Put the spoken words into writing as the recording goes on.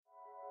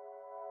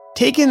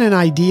taking an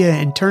idea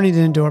and turning it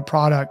into a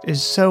product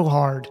is so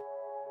hard.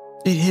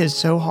 It is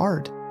so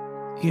hard.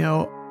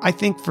 I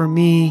think for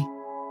me,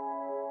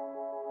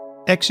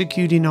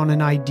 executing on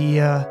an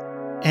idea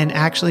and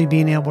actually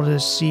being able to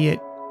see it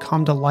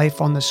come to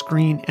life on the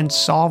screen and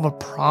solve a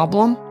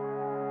problem,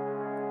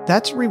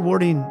 that's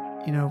rewarding,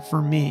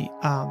 for me.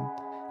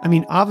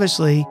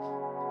 Obviously,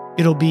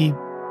 it'll be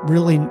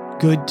really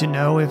good to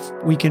know if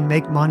we can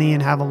make money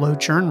and have a low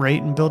churn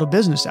rate and build a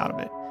business out of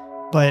it.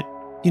 But,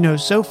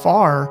 so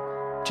far,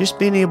 just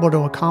being able to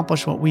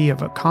accomplish what we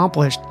have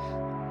accomplished,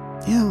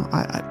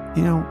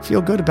 I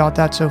feel good about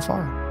that so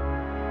far.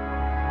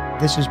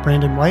 This is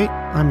Brandon White.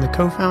 I'm the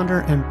co-founder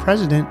and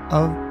president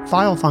of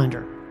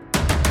FileFinder.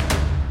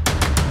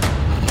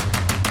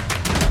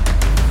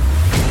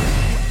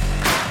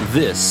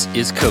 This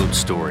is Code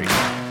Story,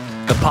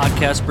 the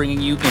podcast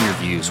bringing you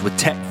interviews with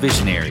tech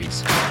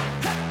visionaries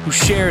who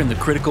share in the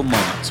critical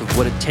moments of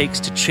what it takes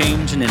to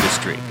change an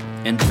industry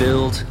and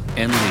build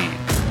and lead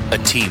a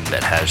team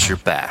that has your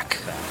back.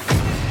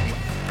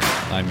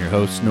 I'm your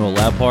host, Noah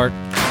Labhart,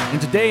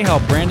 and today how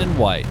Brandon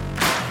White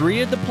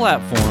created the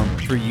platform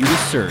for you to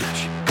search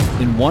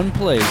in one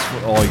place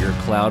for all your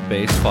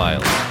cloud-based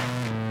files.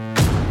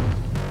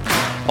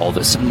 All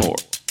this and more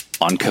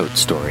on Code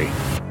Story.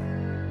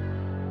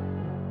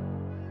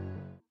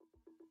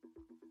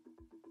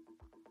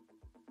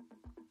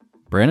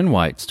 Brandon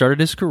White started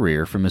his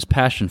career from his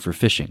passion for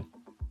fishing.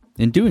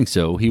 In doing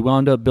so, he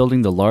wound up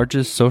building the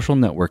largest social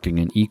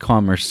networking and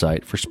e-commerce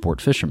site for sport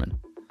fishermen.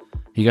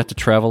 He got to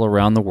travel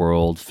around the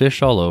world,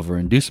 fish all over,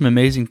 and do some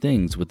amazing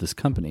things with this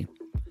company.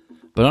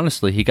 But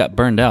honestly, he got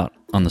burned out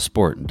on the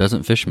sport and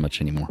doesn't fish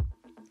much anymore.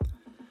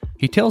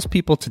 He tells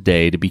people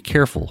today to be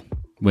careful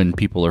when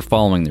people are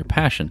following their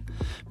passion,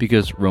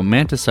 because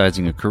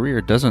romanticizing a career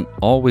doesn't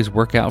always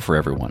work out for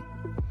everyone.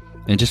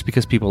 And just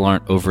because people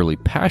aren't overly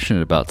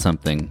passionate about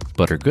something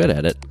but are good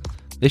at it,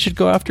 they should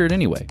go after it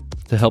anyway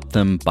to help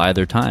them buy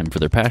their time for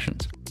their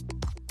passions.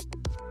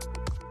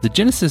 The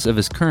genesis of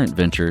his current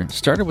venture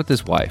started with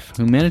his wife,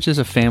 who manages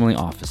a family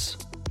office.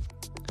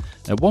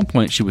 At one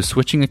point, she was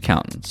switching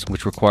accountants,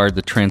 which required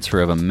the transfer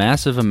of a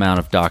massive amount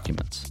of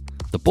documents,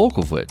 the bulk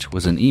of which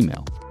was an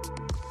email.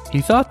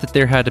 He thought that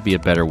there had to be a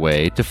better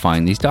way to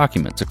find these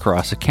documents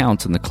across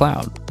accounts in the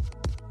cloud.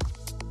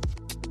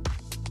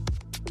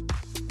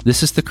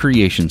 This is the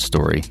creation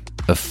story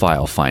of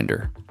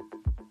FileFinder.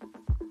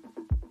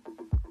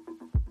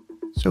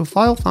 So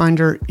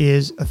FileFinder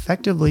is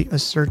effectively a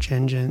search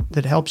engine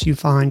that helps you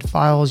find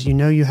files you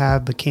know you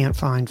have but can't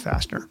find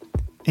faster.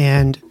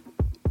 And,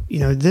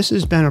 this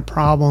has been a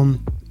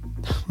problem,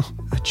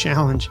 a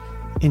challenge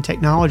in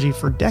technology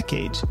for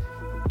decades.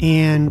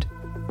 And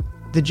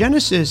the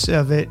genesis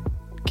of it,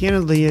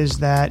 candidly, is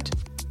that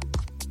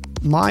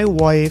my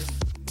wife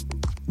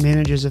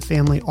manages a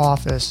family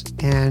office,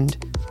 and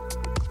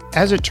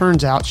as it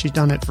turns out, she's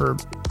done it for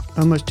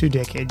almost 2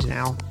 decades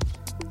now.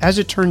 As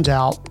it turns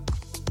out,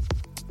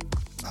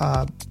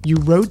 you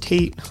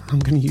rotate, I'm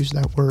going to use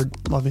that word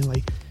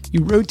lovingly,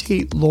 you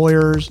rotate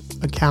lawyers,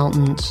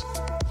 accountants,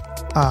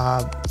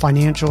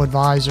 financial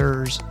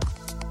advisors,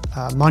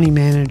 money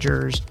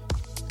managers,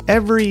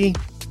 every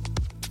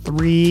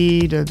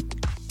 3 to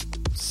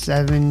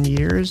 7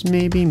 years,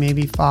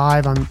 maybe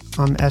 5.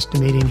 I'm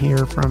estimating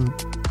here from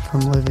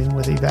living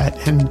with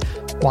Yvette and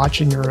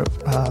watching her.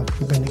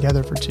 We've been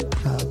together for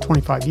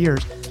 25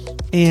 years,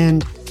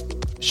 and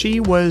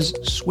she was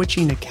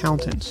switching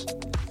accountants.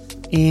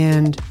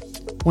 And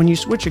when you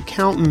switch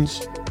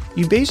accountants,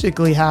 you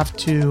basically have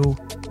to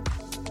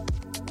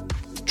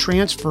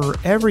transfer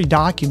every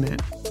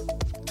document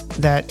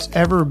that's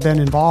ever been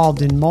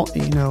involved in,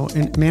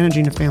 in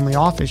managing a family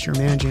office. You're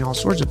managing all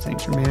sorts of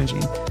things. You're managing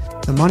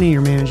the money.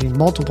 You're managing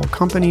multiple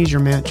companies. You're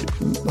managing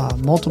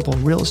multiple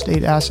real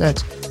estate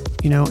assets.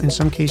 In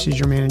some cases,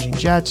 you're managing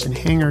jets and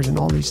hangars and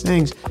all these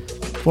things.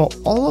 Well,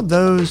 all of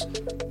those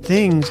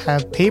things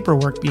have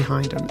paperwork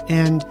behind them.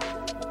 And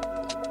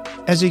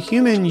as a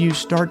human, you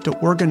start to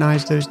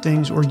organize those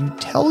things, or you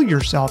tell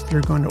yourself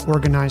you're going to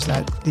organize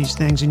these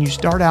things, and you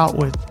start out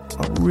with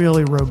a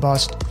really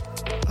robust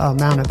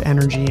amount of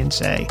energy and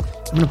say,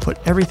 I'm going to put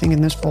everything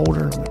in this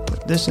folder, I'm going to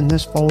put this in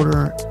this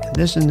folder, and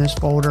this in this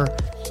folder.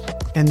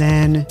 And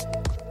then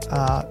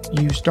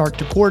you start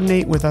to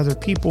coordinate with other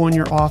people in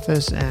your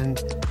office, and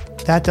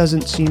that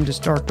doesn't seem to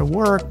start to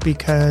work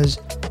because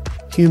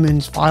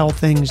humans file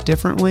things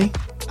differently.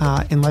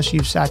 Unless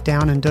you've sat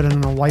down and done it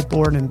on a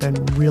whiteboard and been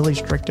really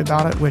strict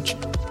about it, which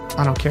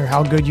I don't care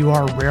how good you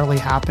are, rarely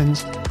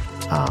happens.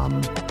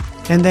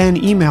 And then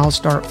emails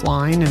start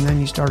flying, and then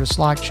you start a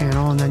Slack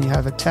channel, and then you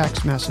have a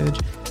text message,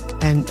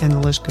 and the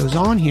list goes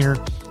on here.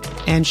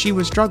 And she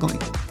was struggling.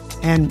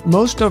 And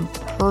most of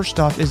her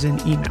stuff is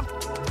in email.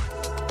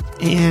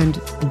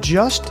 And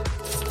just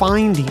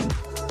finding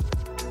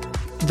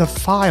the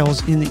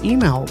files in the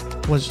email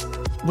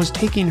was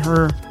taking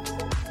her,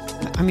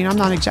 I'm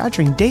not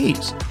exaggerating,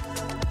 days.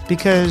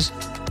 Because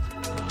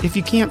if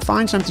you can't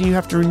find something, you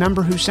have to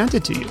remember who sent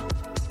it to you.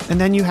 And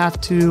then you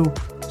have to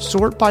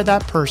sort by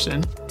that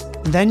person.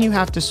 Then you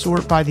have to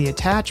sort by the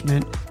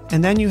attachment.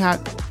 And then you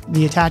have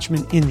the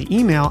attachment in the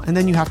email, and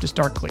then you have to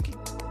start clicking.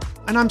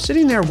 And I'm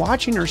sitting there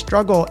watching her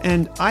struggle,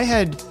 and I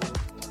had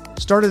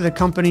started a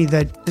company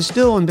that is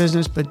still in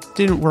business but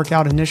didn't work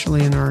out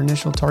initially in our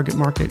initial target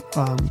market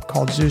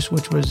called Zeus,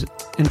 which was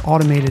an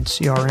automated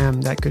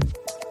CRM that could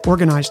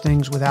organize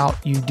things without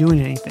you doing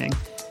anything.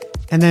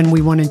 And then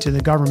we went into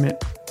the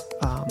government,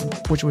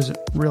 which was a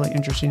really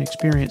interesting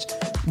experience.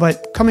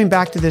 But coming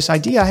back to this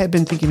idea, I had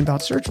been thinking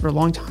about search for a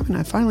long time, and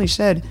I finally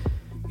said,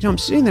 I'm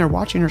sitting there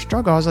watching her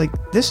struggle. I was like,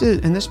 this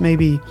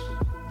maybe,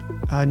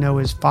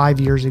 is 5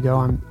 years ago.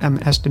 I'm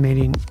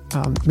estimating,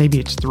 maybe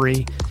it's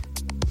 3.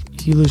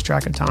 You lose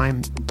track of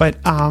time. But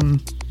I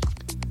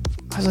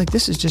was like,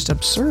 this is just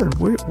absurd.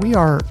 We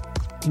are,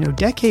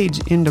 decades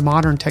into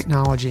modern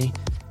technology,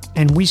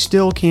 and we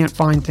still can't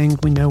find things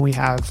we know we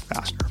have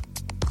faster.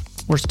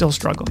 We're still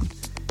struggling.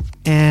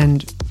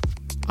 And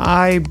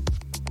I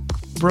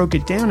broke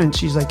it down, and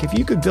she's like, if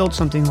you could build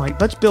something like,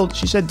 let's build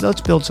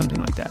something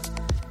like that.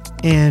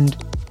 And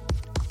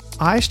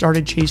I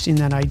started chasing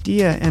that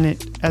idea,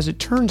 and as it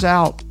turns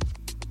out,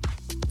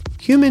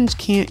 humans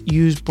can't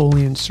use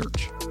Boolean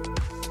search.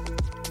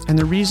 And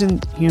the reason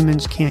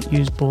humans can't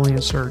use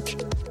Boolean search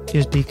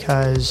is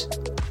because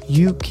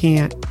you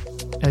can't,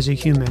 as a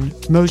human,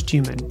 most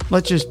human,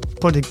 let's just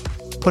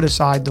put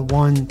aside the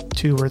 1,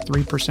 2, or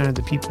 3% of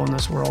the people in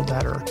this world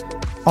that are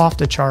off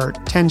the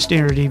chart, 10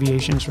 standard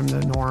deviations from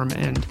the norm,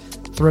 and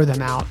throw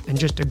them out and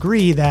just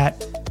agree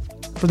that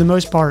for the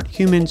most part,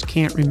 humans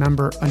can't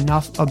remember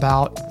enough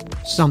about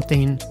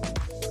something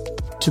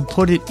to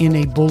put it in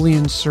a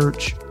Boolean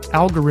search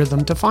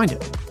algorithm to find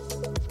it.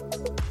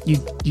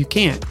 You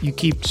can't. You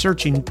keep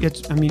searching.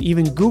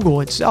 Even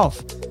Google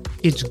itself,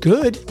 it's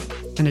good,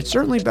 and it's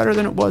certainly better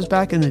than it was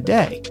back in the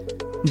day.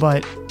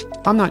 But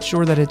I'm not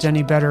sure that it's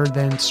any better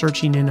than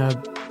searching in a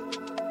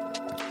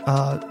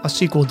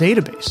SQL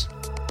database.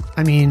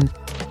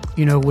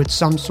 With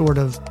some sort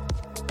of,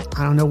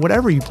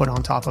 whatever you put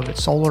on top of it,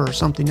 Solr or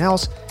something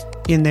else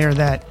in there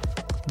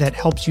that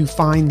helps you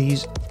find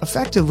these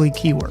effectively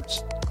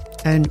keywords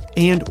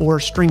and or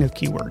string of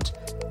keywords.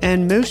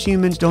 And most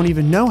humans don't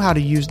even know how to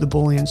use the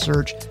Boolean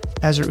search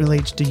as it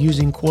relates to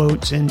using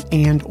quotes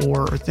and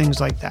or things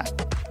like that.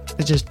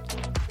 It's just,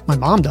 my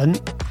mom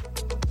doesn't.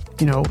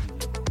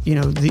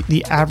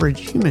 The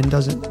average human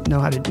doesn't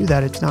know how to do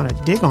that. It's not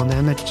a dig on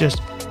them. It's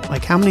just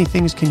like, how many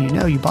things can you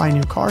know? You buy a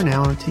new car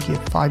now, and it'll take you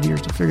 5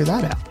 years to figure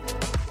that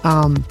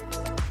out.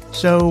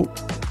 So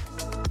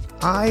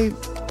I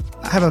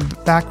have a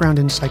background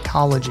in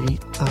psychology.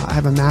 I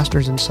have a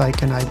master's in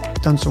psych, and I've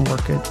done some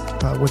work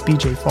with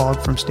BJ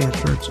Fogg from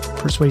Stanford's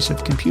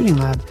Persuasive Computing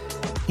Lab.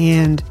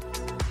 And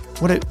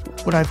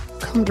what I've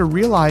come to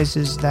realize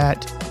is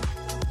that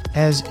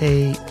as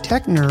a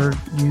tech nerd,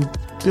 you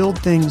build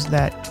things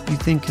that you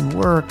think can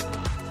work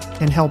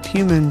and help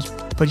humans,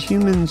 but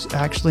humans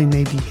actually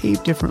may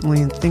behave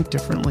differently and think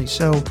differently.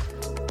 So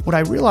what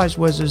I realized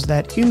is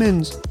that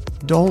humans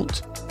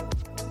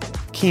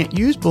can't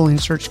use Boolean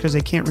search because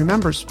they can't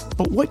remember.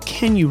 But what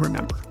can you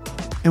remember?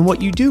 And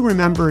what you do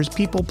remember is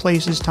people,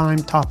 places, time,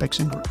 topics,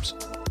 and groups.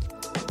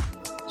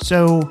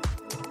 So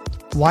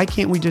why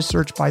can't we just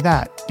search by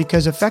that?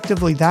 Because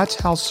effectively,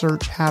 that's how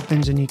search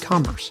happens in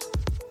e-commerce.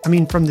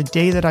 From the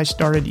day that I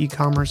started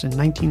e-commerce in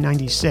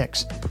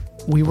 1996,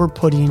 we were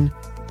putting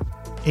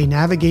a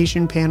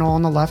navigation panel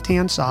on the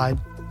left-hand side.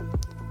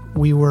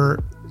 We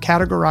were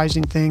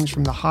categorizing things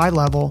from the high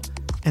level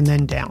and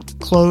then down.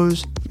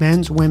 Clothes,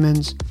 men's,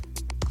 women's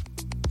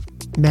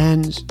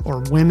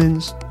or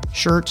women's,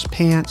 shirts,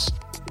 pants,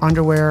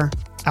 underwear,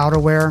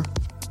 outerwear,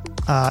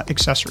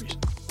 accessories.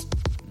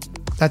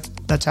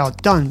 That's how it's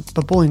done.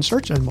 But Boolean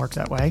search doesn't work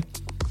that way.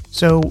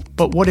 So,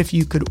 but what if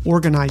you could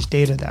organize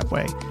data that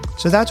way?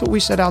 So that's what we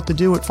set out to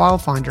do at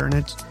FileFinder. And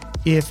it's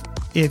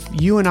if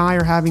you and I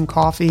are having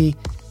coffee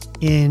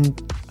in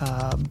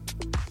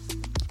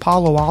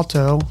Palo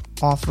Alto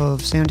off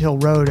of Sand Hill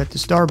Road at the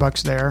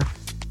Starbucks there,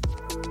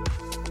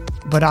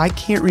 but I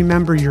can't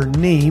remember your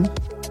name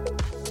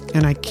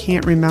and I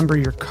can't remember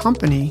your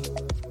company,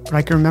 but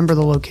I can remember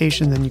the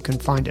location, then you can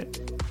find it.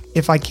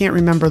 If I can't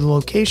remember the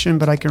location,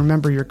 but I can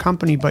remember your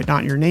company, but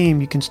not your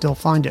name, you can still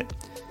find it.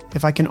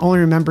 If I can only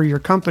remember your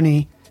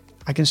company,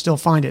 I can still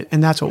find it.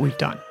 And that's what we've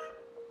done.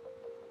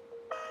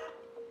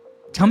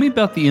 Tell me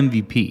about the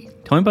MVP.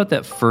 Tell me about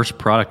that first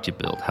product you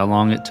built, how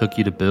long it took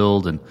you to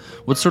build, and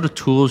what sort of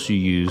tools you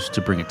used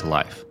to bring it to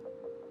life.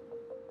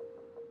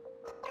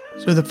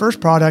 So the first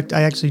product,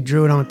 I actually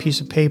drew it on a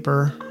piece of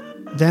paper.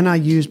 Then I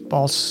used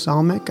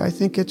Balsamiq, I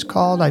think it's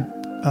called.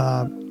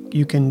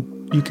 You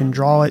can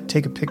draw it,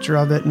 take a picture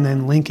of it, and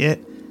then link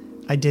it.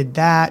 I did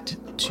that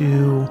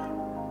to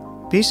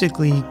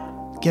basically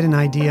get an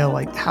idea,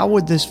 like, how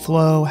would this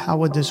flow? How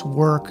would this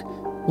work?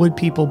 Would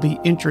people be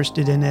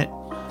interested in it?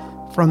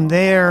 From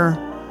there,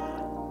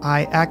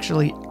 I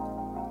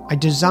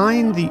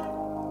designed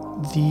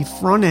the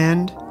front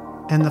end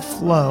and the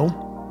flow.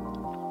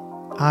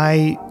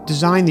 I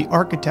designed the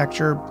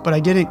architecture, but I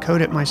didn't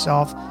code it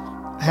myself.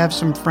 I have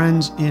some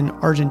friends in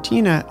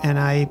Argentina, and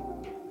I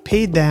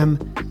paid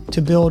them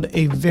to build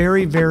a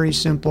very, very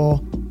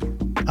simple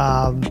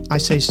I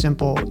say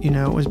simple,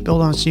 it was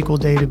built on a SQL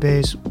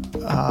database.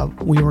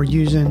 We were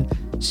using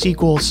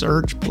SQL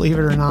search, believe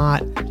it or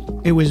not.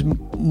 It was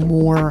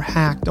more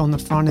hacked on the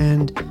front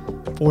end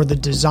for the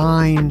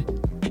design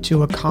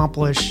to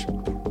accomplish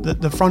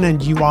the front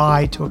end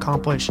UI to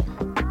accomplish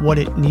what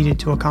it needed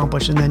to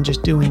accomplish, and then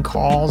just doing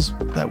calls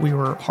that we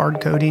were hard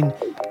coding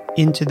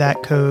into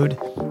that code.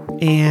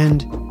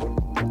 And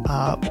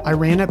I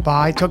ran it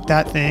by, took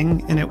that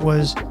thing, and it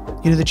was,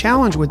 the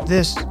challenge with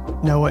this,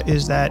 Noah,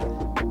 is that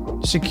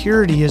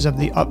security is of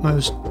the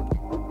utmost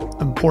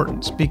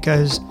importance,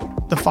 because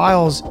the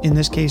files in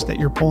this case that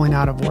you're pulling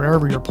out of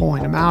wherever you're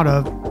pulling them out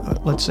of,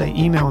 let's say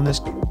email in this,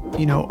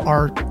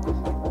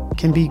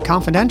 can be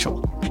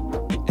confidential.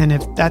 And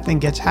if that thing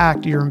gets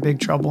hacked, you're in big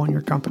trouble and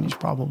your company's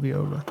probably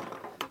over.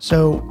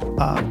 So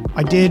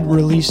I did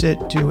release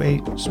it to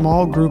a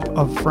small group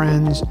of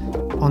friends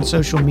on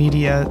social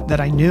media that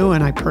I knew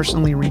and I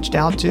personally reached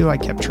out to. I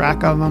kept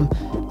track of them.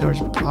 There was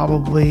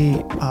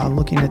probably,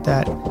 looking at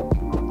that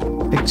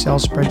Excel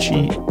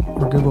spreadsheet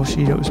or Google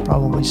Sheet, it was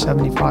probably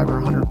 75 or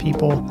 100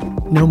 people,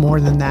 no more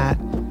than that.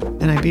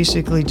 And I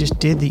basically just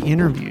did the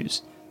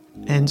interviews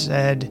and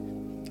said,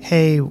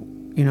 hey,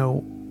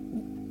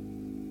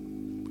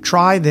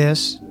 try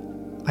this.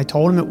 I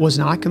told him it was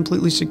not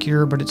completely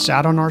secure, but it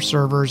sat on our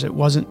servers. It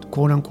wasn't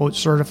quote unquote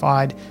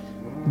certified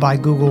by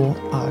Google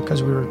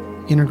because we were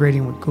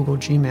integrating with Google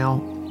Gmail.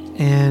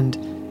 And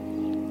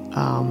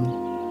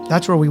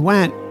that's where we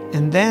went.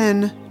 And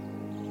then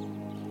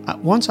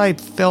once I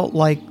felt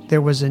like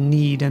there was a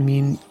need, I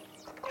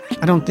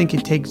don't think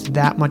it takes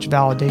that much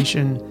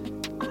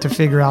validation to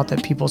figure out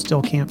that people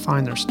still can't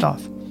find their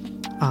stuff.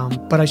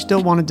 But I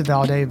still wanted to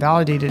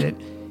validated it.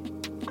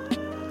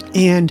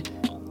 And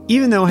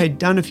even though I had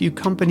done a few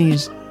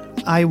companies,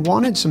 I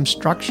wanted some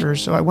structure.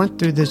 So I went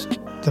through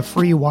the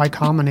free Y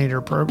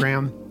Combinator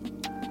program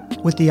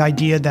with the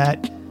idea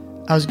that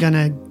I was going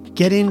to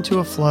get into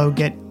a flow,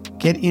 get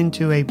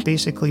into a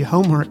basically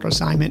homework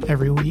assignment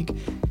every week.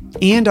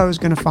 And I was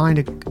going to find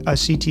a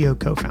CTO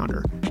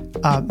co-founder,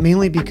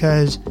 mainly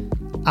because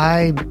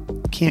I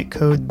can't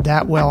code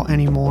that well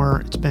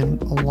anymore. It's been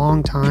a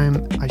long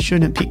time. I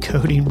shouldn't be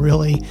coding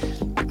really.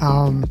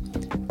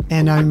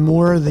 And I'm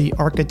more the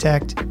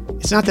architect.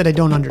 It's not that I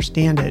don't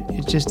understand it.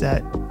 It's just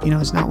that,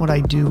 it's not what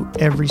I do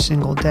every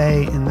single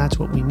day, and that's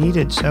what we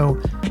needed.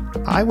 So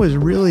I was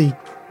really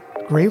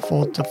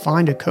grateful to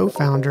find a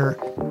co-founder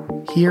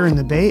here in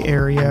the Bay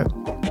Area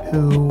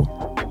who,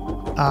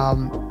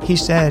 he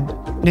said,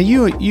 now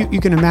you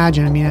can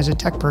imagine, as a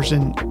tech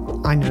person,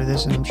 I know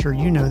this, and I'm sure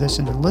you know this,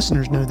 and the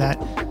listeners know that,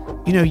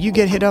 you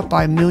get hit up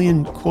by a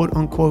million quote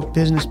unquote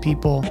business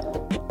people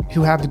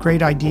who have the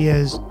great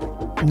ideas,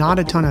 not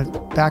a ton of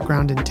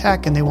background in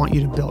tech, and they want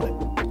you to build it.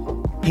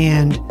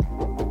 And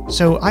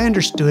so I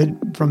understood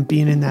from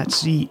being in that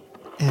seat,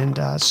 and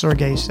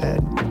Sergey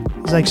said,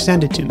 he's like,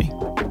 send it to me.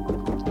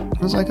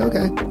 I was like,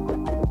 okay.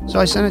 So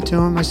I sent it to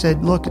him. I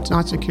said, look, it's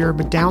not secure,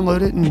 but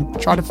download it and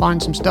try to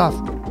find some stuff.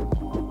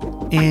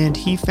 And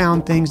he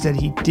found things that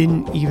he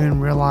didn't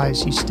even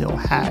realize he still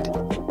had.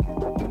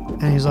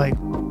 And he's like,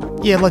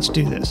 yeah, let's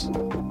do this.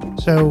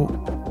 So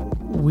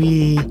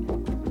we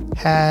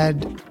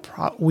had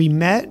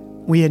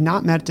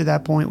not met to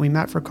that point. We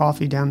met for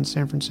coffee down in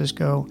San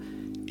Francisco.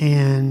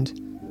 And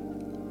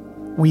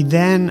we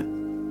then,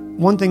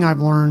 one thing I've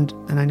learned,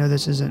 and I know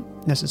this isn't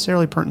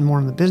necessarily pertinent more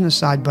on the business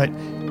side, but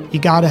you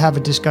got to have a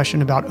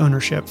discussion about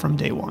ownership from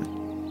day one.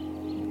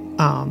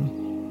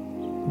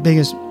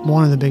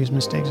 One of the biggest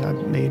mistakes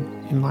I've made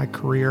in my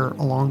career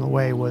along the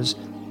way was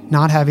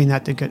not having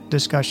that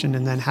discussion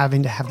and then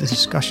having to have the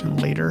discussion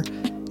later.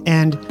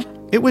 And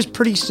it was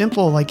pretty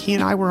simple. Like, he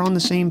and I were on the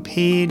same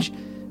page.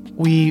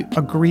 We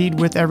agreed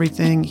with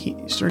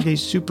everything.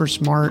 Sergey's super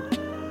smart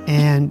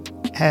and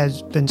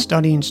has been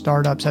studying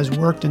startups, has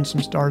worked in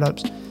some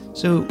startups.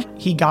 So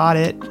he got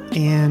it.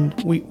 And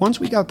once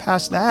we got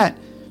past that,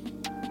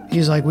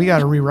 he's like, we got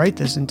to rewrite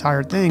this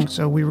entire thing.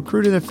 So we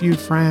recruited a few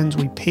friends,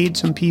 we paid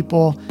some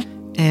people,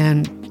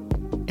 and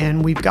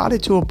we've got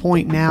it to a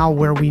point now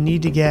where we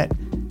need to get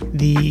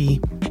the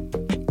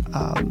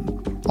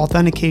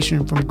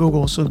authentication from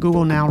Google. So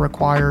Google now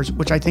requires,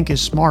 which I think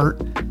is smart,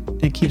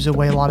 and it keeps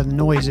away a lot of the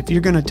noise. If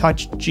you're going to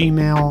touch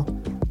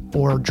Gmail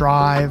or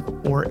Drive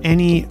or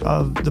any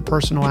of the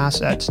personal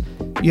assets,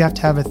 you have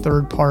to have a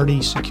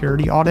third-party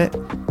security audit.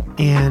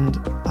 And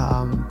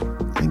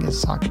I think it's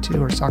SOC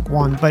 2 or SOC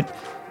 1, but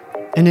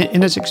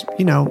it's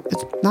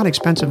it's not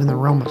expensive in the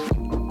realm of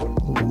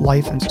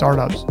life and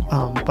startups,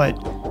 but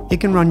it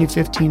can run you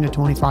 $15,000 to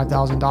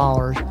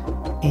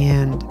 $25,000,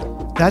 and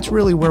that's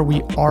really where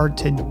we are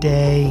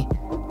today.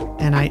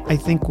 And I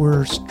think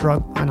we're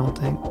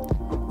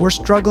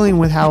struggling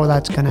with how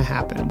that's going to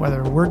happen.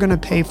 Whether we're going to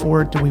pay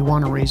for it, do we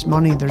want to raise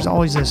money? There's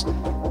always this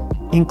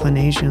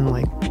inclination,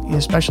 like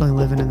especially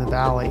living in the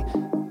Valley,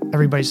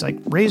 everybody's like,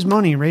 raise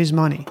money.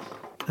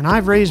 And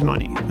I've raised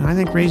money, and I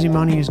think raising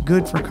money is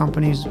good for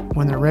companies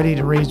when they're ready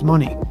to raise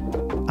money.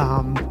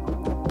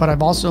 But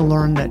I've also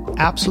learned that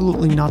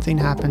absolutely nothing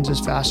happens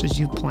as fast as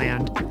you've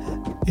planned.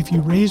 If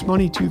you raise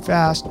money too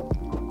fast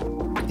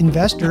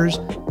investors,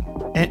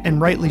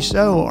 and rightly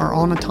so, are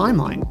on a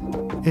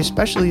timeline,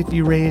 especially if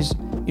you raise,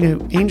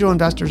 angel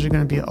investors are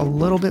going to be a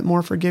little bit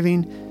more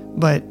forgiving,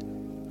 but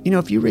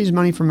if you raise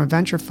money from a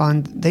venture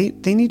fund,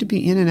 they need to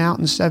be in and out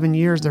in 7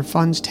 years, their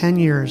fund's 10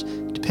 years,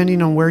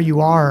 depending on where you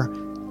are.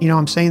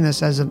 I'm saying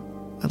this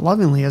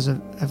lovingly as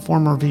a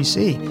former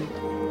VC.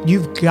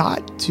 You've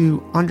got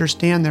to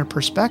understand their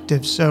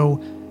perspective. So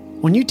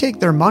when you take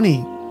their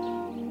money,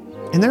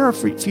 and there are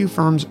a few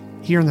firms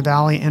here in the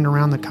Valley and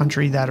around the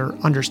country that are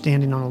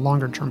understanding on a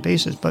longer term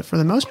basis, but for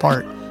the most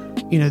part,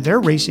 they're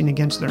racing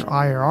against their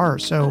IRR.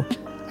 So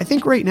I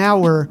think right now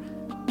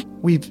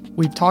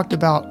we've talked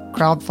about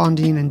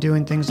crowdfunding and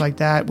doing things like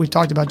that. We've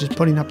talked about just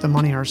putting up the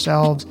money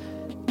ourselves.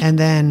 And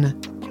then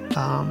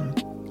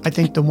I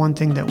think the one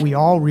thing that we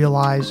all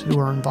realize who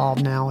are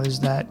involved now is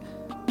that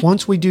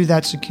once we do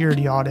that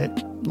security audit,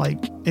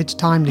 it's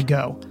time to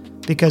go,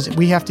 because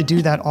we have to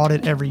do that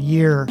audit every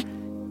year.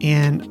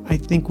 And I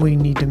think we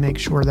need to make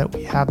sure that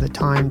we have the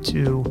time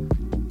to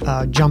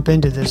jump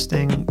into this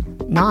thing,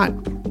 not,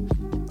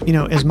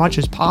 as much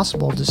as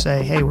possible to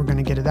say, hey, we're going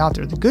to get it out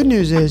there. The good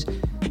news is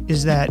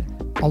that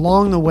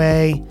along the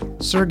way,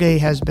 Sergey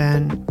has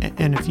been,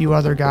 and a few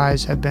other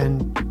guys have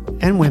been,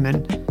 and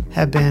women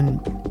have been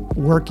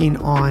working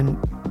on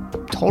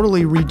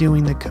totally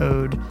redoing the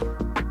code,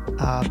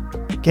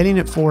 getting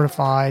it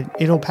fortified.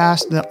 It'll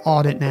pass the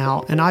audit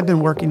now. And I've been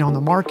working on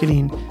the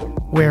marketing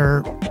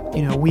where,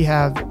 we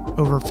have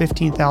over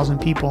 15,000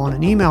 people on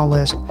an email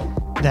list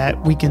that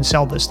we can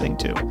sell this thing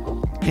to.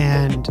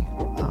 And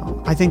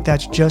I think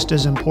that's just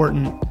as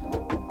important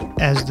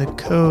as the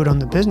code on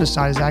the business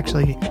side, is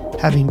actually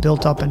having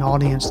built up an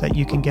audience that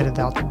you can get it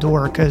out the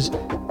door. Because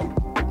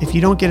if you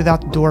don't get it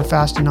out the door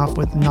fast enough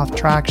with enough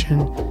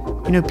traction,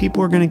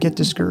 people are going to get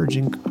discouraged,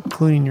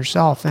 including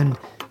yourself. And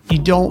you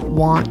don't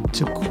want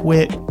to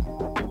quit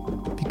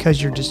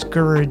because you're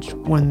discouraged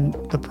when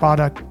the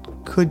product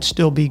could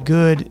still be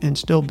good and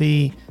still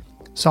be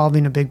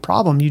solving a big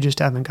problem. You just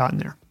haven't gotten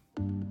there.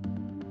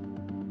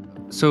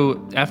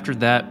 So after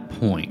that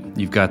point,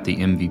 you've got the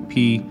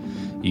MVP,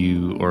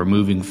 you are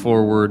moving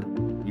forward,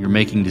 you're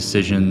making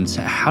decisions.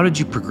 How did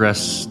you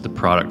progress the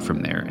product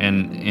from there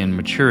and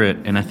mature it?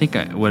 And I think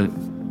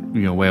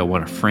way I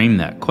want to frame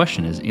that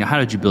question is, how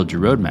did you build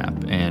your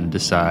roadmap and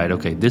decide,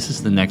 okay, this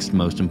is the next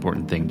most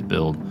important thing to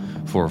build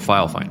for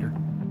FileFinder?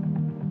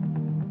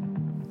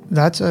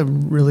 That's a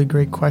really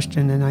great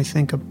question, and I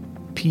think a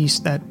piece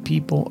that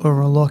people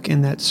overlook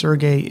and that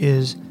Sergey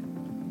is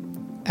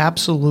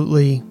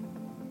absolutely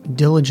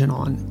diligent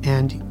on,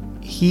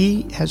 and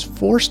he has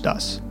forced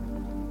us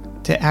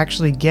to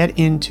actually get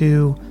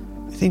into,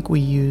 I think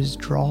we use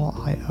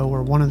Draw.io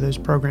or one of those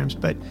programs,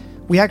 but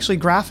we actually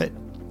graph it.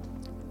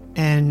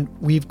 And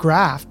we've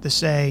graphed to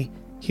say,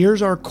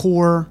 here's our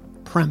core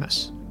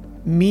premise.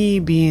 Me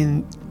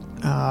being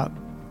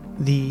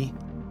the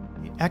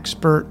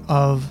expert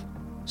of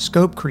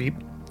scope creep,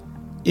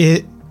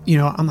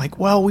 I'm like,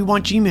 well, we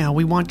want Gmail,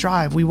 we want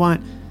Drive, we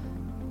want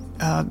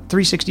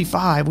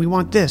 365, we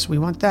want this, we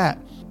want that.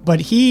 But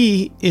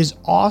he is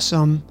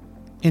awesome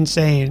in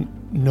saying,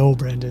 no,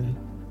 Brendan,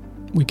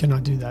 we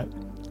cannot do that.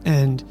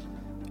 And,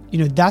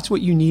 that's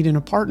what you need in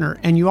a partner.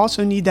 And you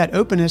also need that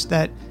openness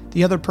that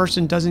the other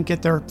person doesn't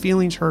get their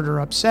feelings hurt or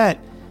upset.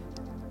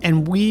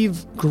 And we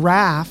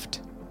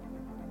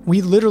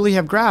literally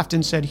have graphed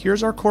and said,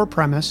 here's our core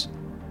premise.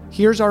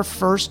 Here's our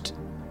first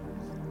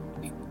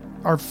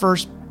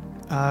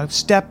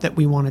step that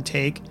we want to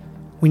take.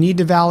 We need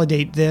to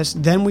validate this.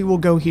 Then we will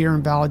go here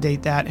and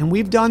validate that. And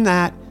we've done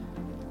that,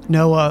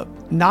 Noah,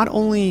 not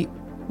only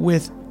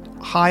with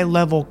high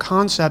level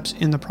concepts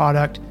in the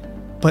product,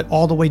 but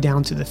all the way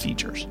down to the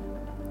features.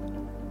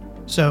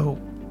 So,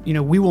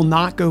 we will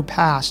not go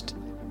past,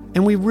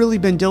 and we've really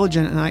been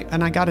diligent.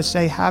 And I got to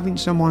say, having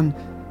someone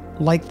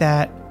like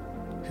that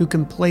who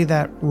can play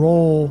that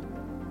role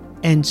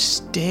and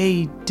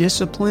stay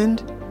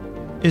disciplined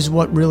is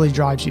what really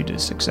drives you to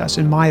success,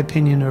 in my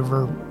opinion,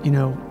 over,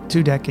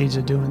 2 decades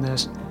of doing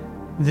this.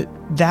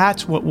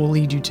 That's what will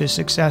lead you to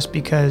success,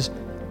 because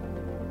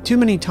too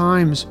many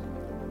times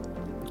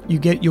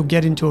you'll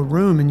get into a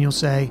room and you'll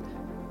say,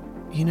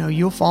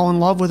 you'll fall in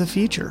love with a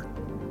feature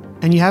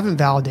and you haven't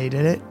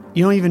validated it.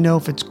 You don't even know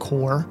if it's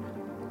core.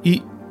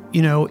 If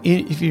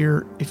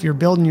you're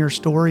building your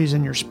stories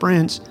and your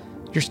sprints,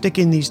 you're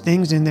sticking these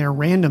things in there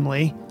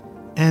randomly,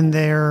 and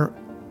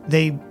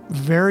they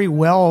very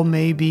well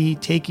may be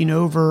taking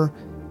over,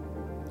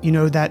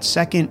 that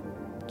second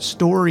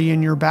story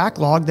in your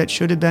backlog that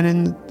should have been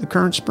in the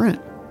current sprint.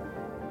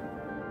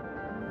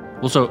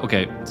 Well, so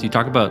you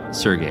talk about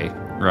Sergey,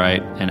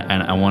 right? And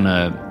I want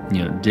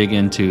to dig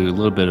into a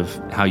little bit of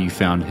how you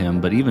found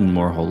him, but even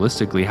more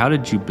holistically, how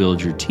did you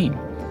build your team?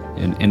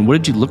 And what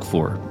did you look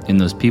for in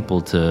those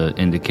people to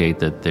indicate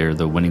that they're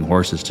the winning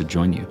horses to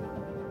join you?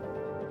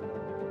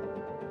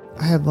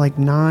 I have like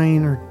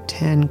 9 or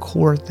 10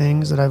 core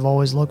things that I've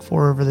always looked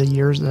for over the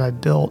years that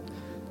I've built.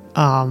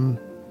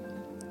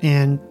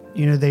 And,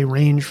 they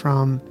range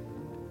from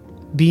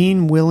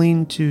being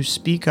willing to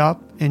speak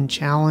up and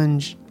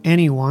challenge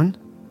anyone,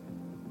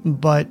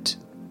 but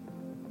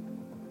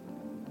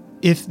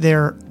if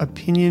their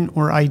opinion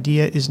or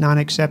idea is not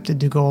accepted,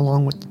 to go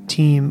along with the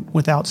team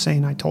without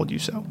saying, I told you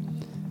so.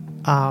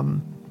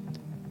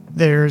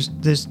 There's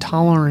this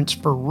tolerance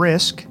for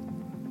risk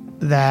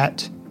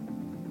that,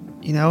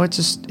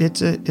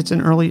 it's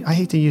an early, I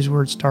hate to use the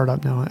word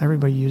startup now.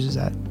 Everybody uses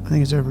that. I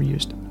think it's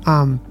overused.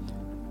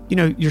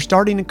 You're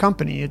starting a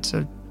company.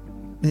 And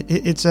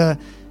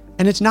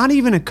it's not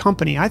even a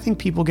company. I think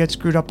people get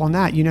screwed up on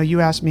that.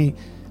 You asked me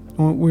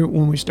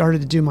when we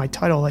started to do my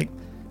title, like,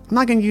 I'm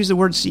not going to use the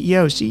word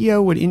CEO.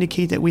 CEO would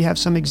indicate that we have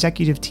some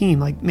executive team.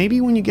 Like, maybe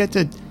when you get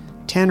to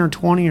 10 or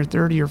 20 or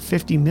 30 or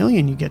 50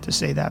 million, you get to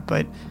say that.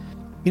 But,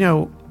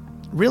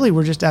 really,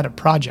 we're just at a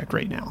project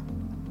right now.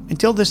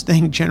 Until this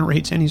thing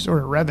generates any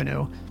sort of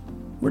revenue,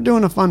 we're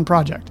doing a fun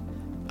project.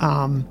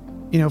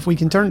 If we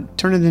can turn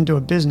it into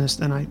a business,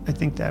 then I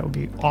think that would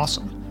be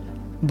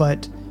awesome.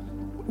 But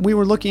we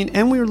were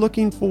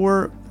looking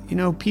for,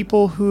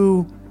 people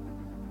who,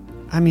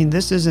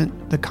 this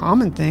isn't the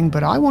common thing,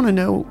 but I want to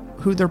know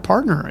who their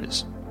partner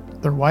is,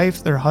 their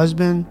wife, their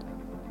husband,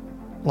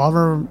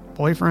 lover,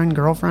 boyfriend,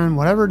 girlfriend,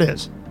 whatever it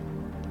is.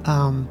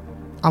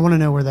 I want to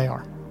know where they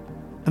are,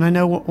 and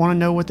I want to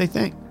know what they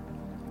think,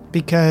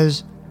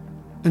 because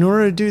in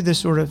order to do this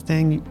sort of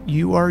thing,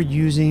 you are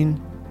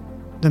using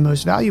the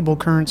most valuable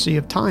currency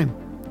of time.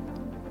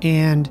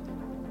 And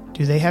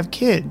do they have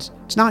kids?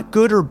 It's not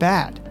good or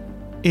bad.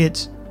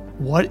 It's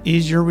what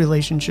is your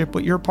relationship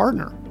with your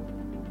partner?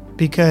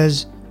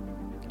 Because,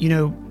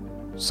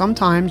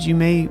 sometimes you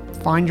may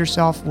find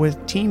yourself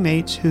with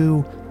teammates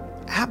who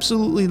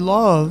absolutely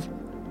love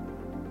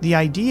the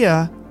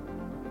idea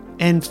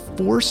and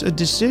force a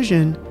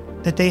decision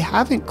that they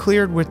haven't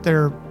cleared with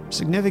their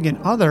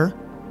significant other.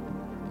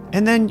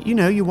 And then,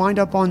 you wind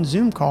up on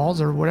Zoom calls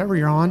or whatever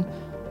you're on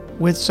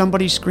with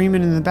somebody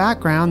screaming in the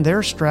background.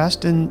 They're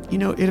stressed, and,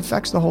 it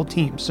affects the whole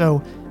team.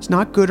 So it's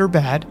not good or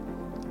bad.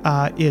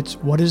 It's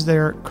what is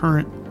their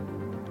current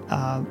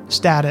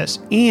status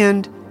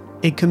and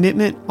a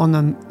commitment on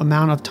the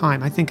amount of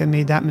time. I think I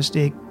made that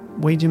mistake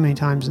way too many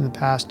times in the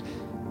past.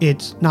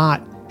 It's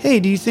not, hey,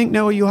 do you think,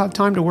 Noah, you'll have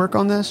time to work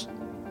on this?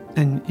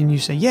 And you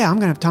say, yeah, I'm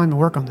going to have time to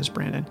work on this,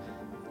 Brandon.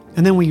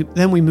 And then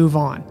we move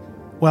on.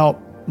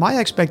 Well, my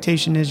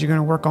expectation is you're going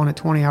to work on it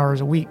 20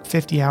 hours a week,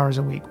 50 hours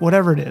a week,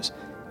 whatever it is.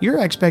 Your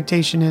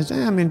expectation is,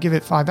 I'm going to give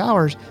it 5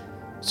 hours.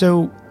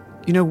 So,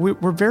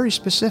 we're very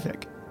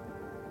specific.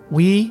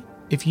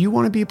 If you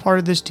want to be a part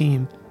of this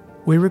team,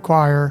 we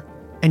require,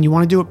 and you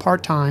want to do it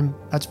part-time,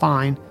 that's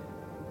fine.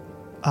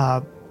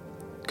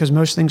 Because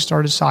most things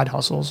start as side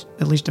hustles,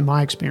 at least in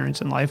my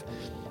experience in life.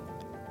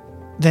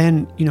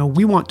 Then,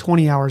 we want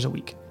 20 hours a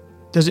week.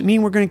 Does it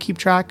mean we're going to keep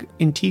track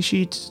in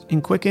T-Sheets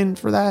in Quicken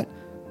for that?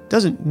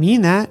 Doesn't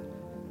mean that,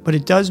 but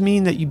it does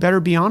mean that you better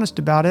be honest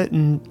about it.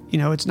 And,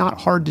 it's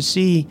not hard to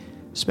see,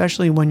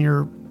 especially when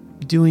you're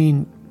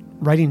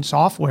writing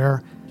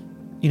software,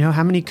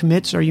 how many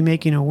commits are you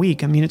making a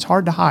week? It's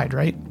hard to hide,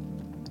 right?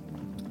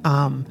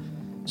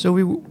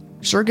 So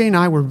Sergey and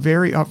I were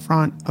very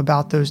upfront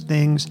about those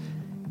things.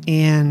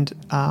 And,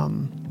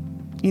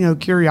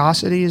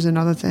 curiosity is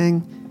another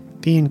thing.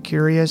 Being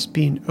curious,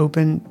 being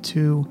open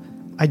to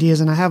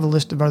ideas. And I have a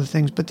list of other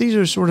things, but these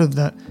are sort of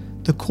the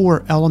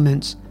core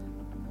elements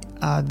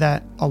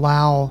that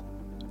allow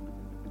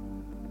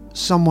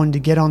someone to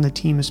get on the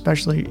team,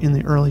 especially in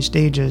the early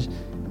stages,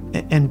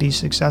 and be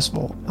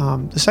successful.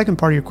 The second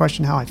part of your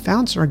question, how I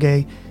found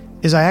Sergey,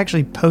 is I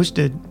actually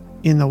posted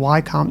in the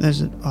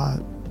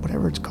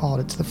whatever it's called.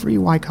 It's the free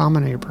Y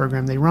Combinator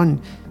program. They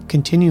run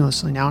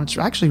continuously now, and it's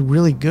actually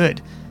really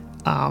good.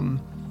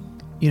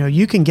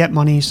 You can get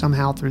money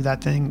somehow through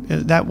that thing.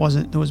 It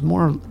was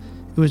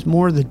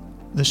more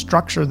the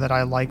structure that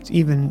I liked,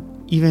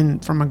 even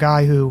from a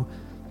guy who,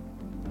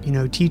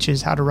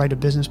 teaches how to write a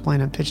business plan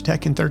and pitch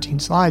deck in 13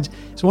 slides.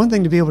 It's one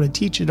thing to be able to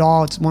teach it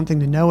all. It's one thing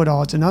to know it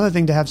all. It's another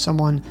thing to have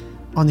someone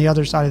on the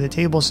other side of the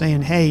table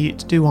saying, hey,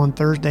 it's due on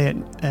Thursday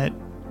at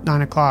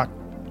 9 o'clock.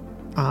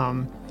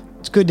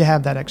 It's good to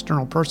have that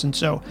external person.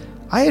 So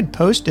I had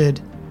posted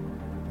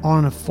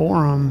on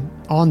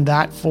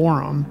that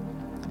forum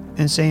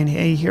and saying,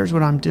 hey, here's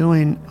what I'm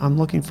doing. I'm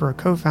looking for a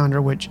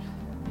co-founder, which,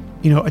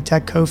 a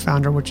tech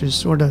co-founder, which is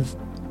sort of,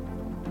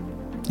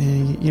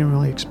 you don't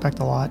really expect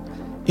a lot.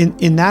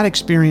 In that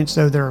experience,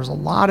 though, there's a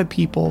lot of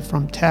people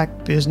from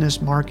tech,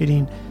 business,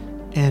 marketing,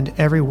 and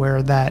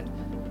everywhere that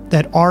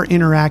are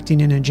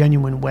interacting in a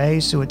genuine way.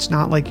 So it's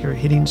not like you're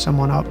hitting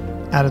someone up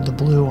out of the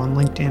blue on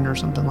LinkedIn or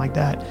something like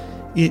that.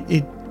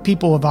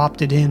 People have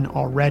opted in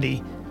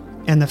already.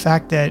 And the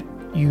fact that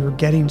you're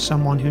getting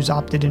someone who's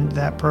opted into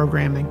that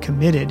program and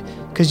committed,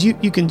 because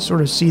you can sort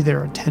of see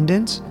their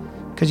attendance,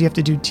 because you have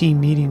to do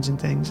team meetings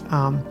and things.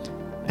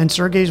 And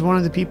Sergey's one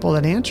of the people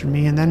that answered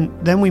me, and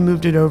then we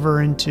moved it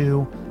over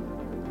into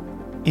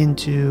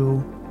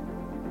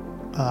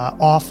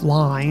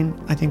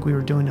offline. I think we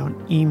were doing it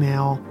on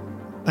email,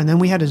 and then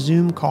we had a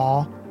Zoom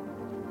call.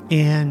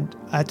 And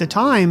at the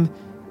time,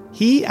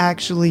 he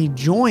actually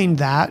joined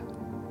that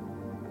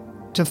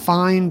to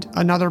find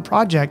another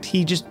project.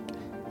 He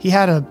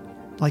had a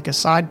like a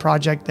side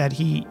project that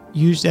he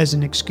used as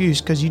an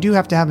excuse, because you do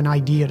have to have an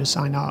idea to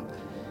sign up.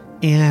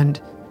 And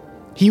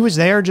he was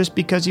there just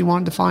because he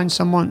wanted to find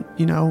someone,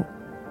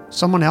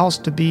 someone else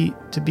to be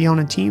on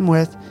a team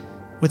with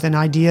an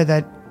idea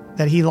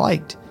that he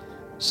liked.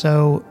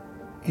 So,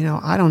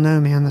 I don't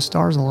know, man, the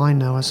stars align,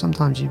 Noah.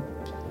 Sometimes you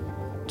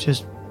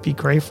just be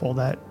grateful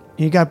that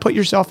you got to put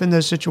yourself in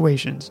those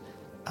situations.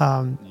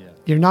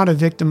 You're not a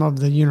victim of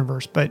the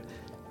universe, but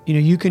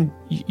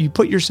you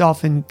put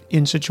yourself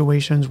in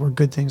situations where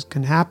good things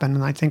can happen.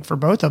 And I think for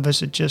both of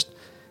us, it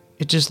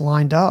just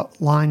lined up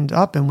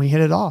and we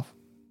hit it off.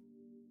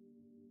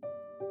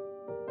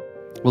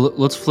 Well,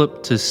 let's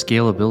flip to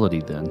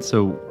scalability then.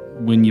 So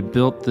when you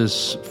built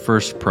this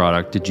first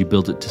product, did you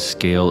build it to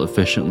scale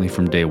efficiently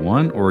from day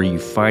one, or are you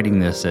fighting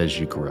this as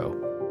you grow?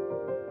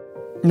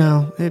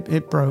 No,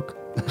 it broke.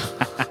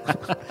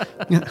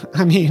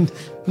 I mean,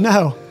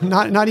 no,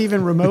 not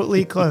even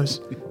remotely close.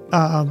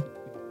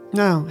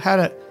 No,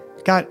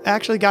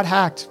 got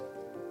hacked.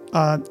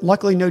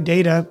 Luckily no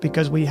data,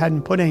 because we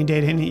hadn't put any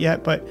data in it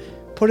yet, but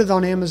put it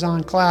on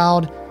Amazon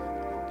Cloud,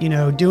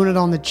 doing it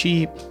on the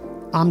cheap.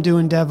 I'm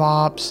doing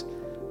DevOps,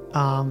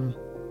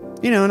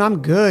 and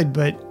I'm good,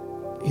 but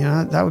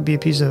that would be a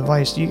piece of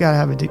advice. You got to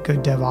have a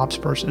good DevOps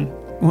person,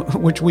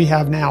 which we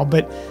have now,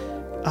 but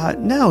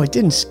no, it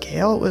didn't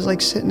scale. It was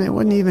like it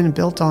wasn't even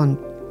built on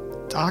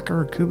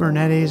Docker or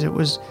Kubernetes. It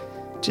was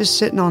just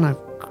sitting on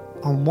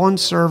one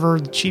server,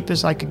 the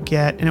cheapest I could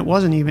get. And it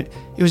was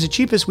the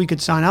cheapest we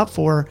could sign up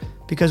for,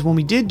 because when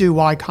we did do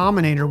Y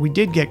Combinator, we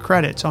did get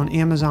credits on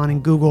Amazon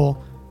and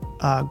Google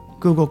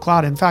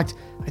Cloud. In fact,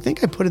 I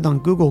think I put it on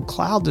Google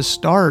Cloud to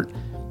start.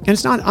 And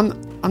it's not,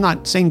 I'm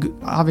not saying,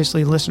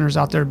 obviously listeners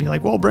out there be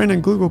like, well,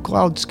 Brandon, Google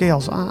Cloud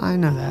scales. I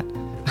know that.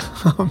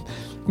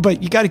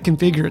 But you got to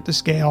configure it to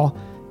scale,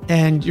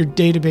 and your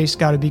database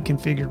got to be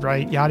configured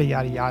right, yada,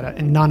 yada, yada.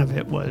 And none of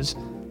it was,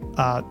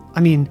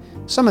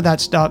 some of that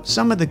stuff,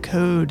 some of the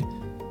code,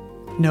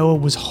 Noah,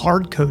 was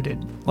hard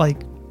coded,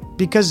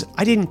 because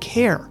I didn't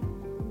care.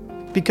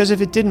 Because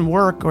if it didn't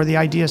work or the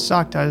idea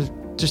sucked, I was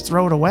just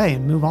throw it away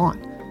and move on.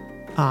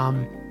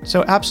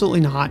 So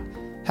absolutely not.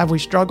 Have we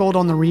struggled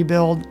on the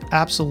rebuild?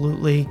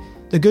 Absolutely.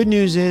 The good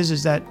news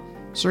is that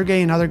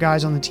Sergey and other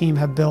guys on the team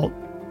have built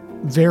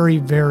very,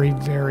 very,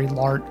 very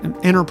large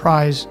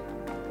enterprise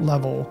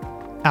level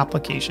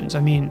applications.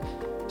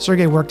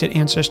 Sergey worked at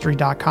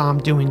Ancestry.com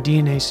doing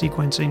DNA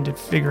sequencing to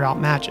figure out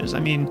matches.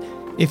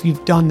 If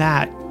you've done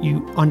that,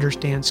 you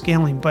understand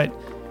scaling, but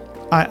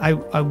I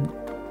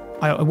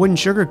wouldn't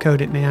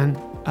sugarcoat it, man.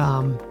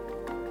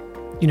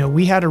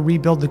 We had to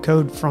rebuild the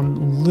code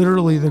from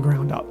literally the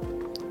ground up.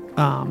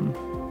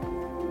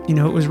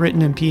 It was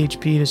written in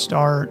PHP to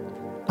start.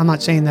 I'm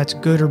not saying that's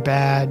good or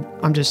bad.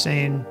 I'm just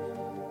saying,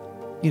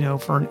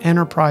 for an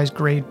enterprise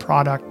grade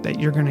product that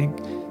you're going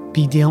to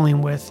be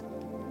dealing with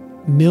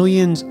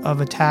millions of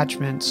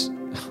attachments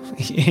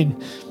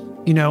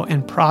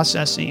and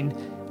processing.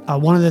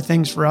 One of the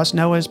things for us,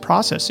 Noah, is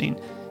processing.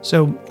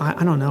 So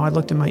I don't know. I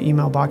looked in my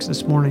email box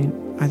this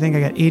morning. I think I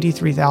got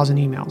 83,000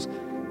 emails,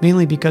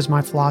 mainly because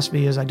my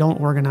philosophy is I don't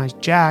organize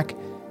jack,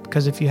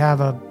 because if you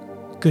have a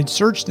good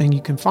search thing,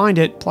 you can find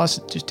it. Plus,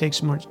 it just takes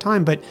so much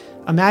time. But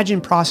imagine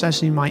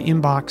processing my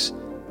inbox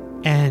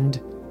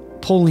and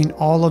pulling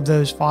all of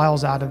those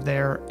files out of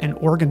there and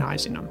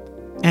organizing them,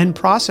 and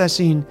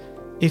processing.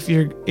 If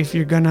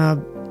you're gonna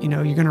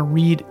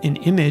read an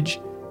image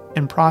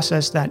and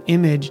process that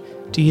image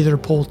to either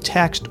pull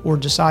text or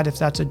decide if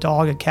that's a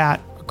dog, a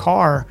cat, a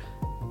car,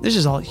 this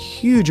is a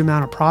huge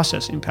amount of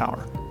processing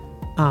power.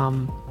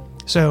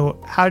 So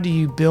how do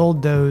you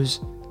build those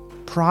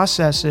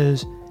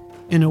processes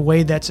in a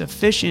way that's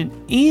efficient?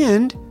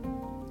 And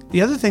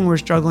the other thing we're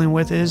struggling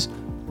with is,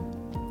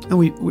 and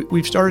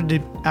we've started to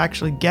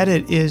actually get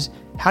it, is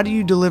how do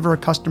you deliver a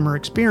customer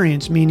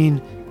experience?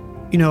 Meaning,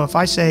 if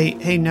I say,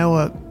 hey,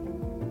 Noah,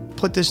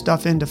 put this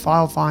stuff into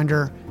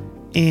FileFinder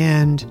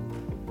and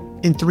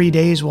in 3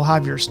 days we'll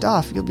have your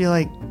stuff, you'll be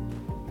like,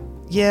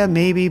 yeah,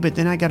 maybe, but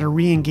then I got to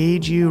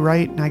re-engage you,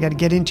 right? And I got to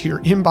get into your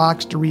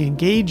inbox to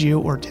re-engage you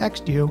or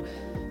text you.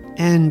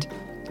 And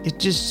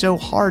it's just so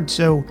hard.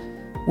 So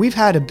we've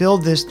had to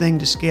build this thing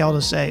to scale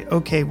to say,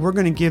 okay, we're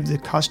going to give the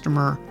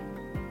customer,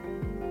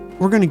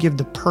 we're going to give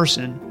the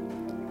person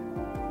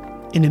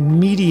an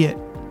immediate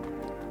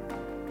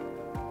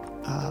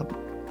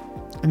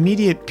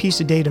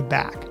piece of data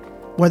back.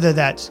 Whether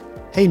that's,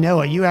 hey,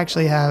 Noah, you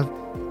actually have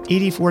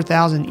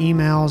 84,000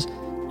 emails.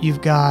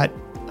 You've got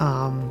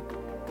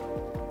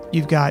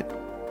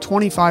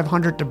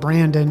 2,500 to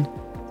Brandon,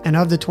 and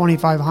of the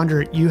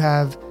 2,500, you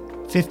have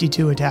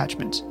 52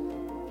 attachments.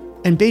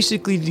 And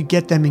basically to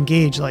get them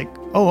engaged, like,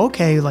 oh,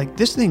 okay, like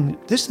this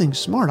thing's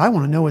smart. I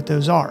want to know what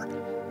those are.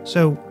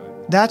 So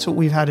that's what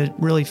we've had to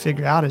really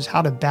figure out, is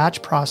how to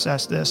batch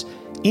process this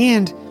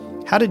and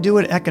how to do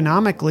it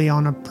economically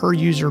on a per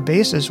user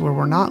basis where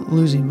we're not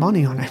losing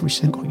money on every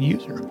single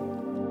user.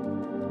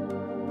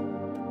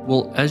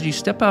 Well, as you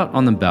step out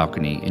on the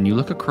balcony and you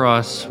look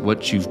across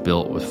what you've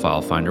built with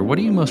FileFinder, what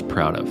are you most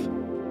proud of?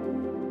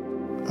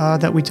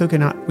 that we took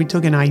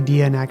an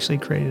idea and actually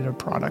created a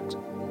product.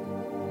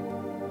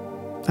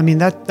 I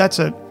mean, I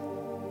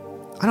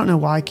don't know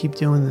why I keep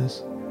doing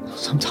this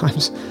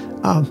sometimes.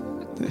 I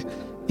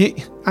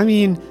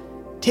mean,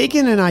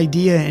 taking an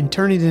idea and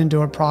turning it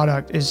into a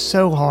product is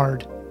so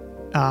hard.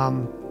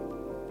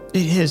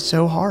 It is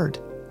so hard.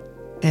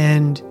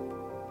 And,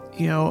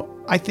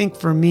 I think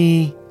for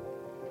me,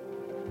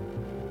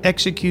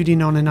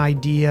 executing on an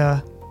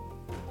idea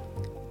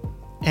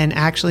and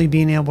actually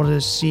being able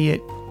to see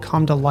it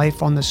come to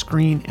life on the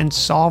screen and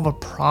solve a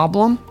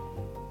problem,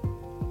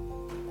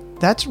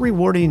 that's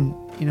rewarding,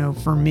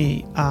 for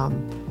me.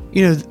 I'm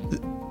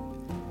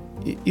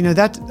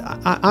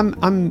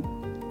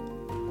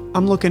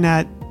looking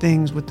at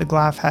things with the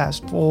glass half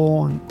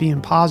full and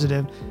being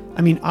positive.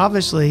 I mean,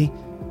 obviously,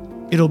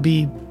 it'll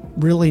be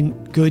really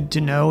good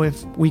to know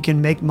if we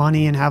can make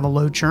money and have a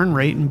low churn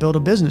rate and build a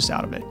business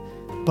out of it.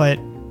 But,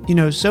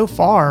 so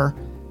far,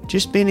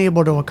 just being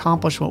able to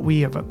accomplish what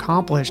we have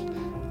accomplished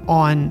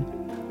on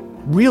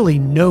really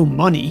no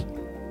money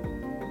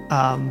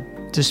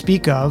to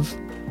speak of,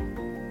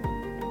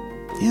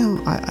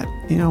 I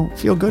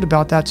feel good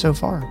about that so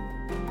far.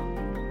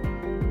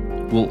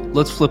 Well,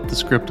 let's flip the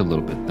script a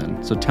little bit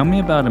then. So tell me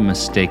about a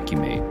mistake you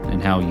made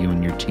and how you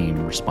and your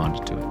team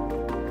responded to it.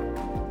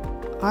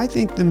 I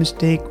think the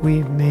mistake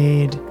we've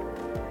made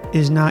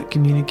is not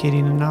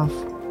communicating enough.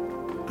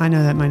 I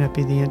know that might not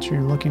be the answer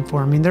you're looking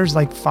for. I mean, there's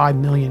like 5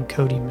 million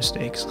coding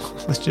mistakes.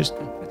 let's just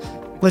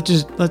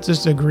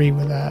agree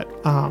with that.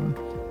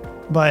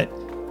 But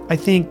I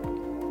think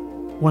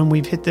when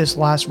we've hit this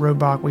last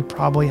roadblock, we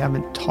probably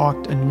haven't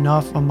talked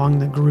enough among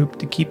the group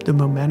to keep the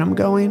momentum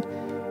going.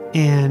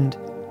 And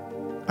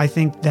I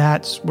think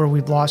that's where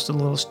we've lost a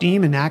little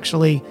steam. And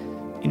actually,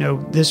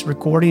 this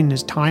recording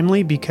is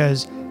timely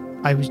because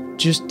I was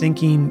just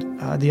thinking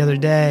the other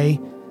day,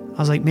 I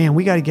was like, man,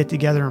 we got to get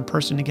together in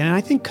person again. And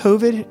I think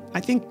COVID,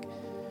 I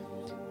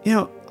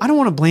don't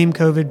want to blame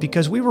COVID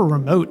because we were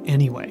remote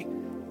anyway.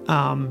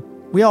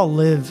 We all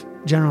live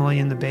generally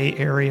in the Bay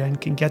Area and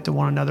can get to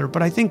one another.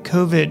 But I think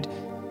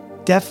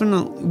COVID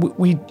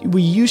definitely,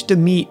 we used to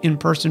meet in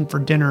person for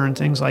dinner and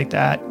things like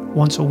that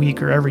once a week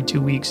or every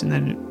 2 weeks. And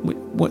then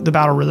the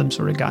battle rhythm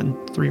sort of got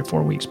in 3 or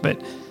 4 weeks. But,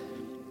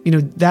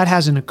 that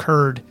hasn't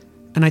occurred.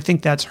 And I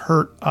think that's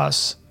hurt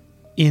us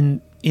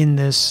in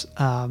this,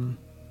 in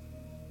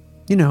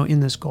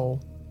this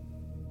goal.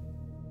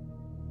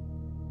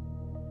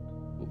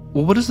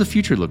 Well, what does the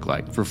future look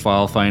like for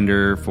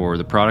FileFinder, for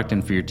the product,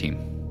 and for your team?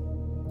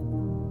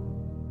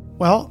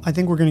 Well, I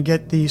think we're going to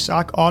get the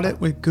SOC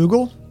audit with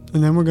Google,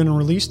 and then we're going to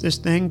release this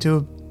thing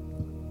to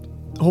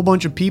a whole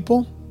bunch of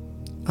people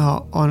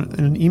on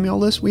an email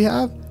list we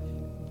have,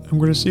 and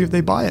we're going to see if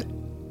they buy it.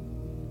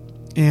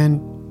 And,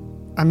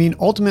 I mean,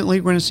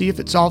 ultimately, we're going to see if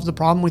it solves the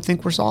problem we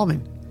think we're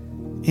solving.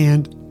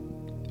 And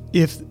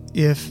if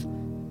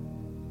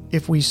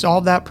we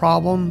solve that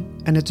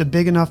problem and it's a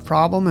big enough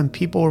problem and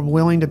people are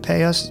willing to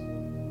pay us,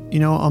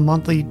 a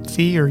monthly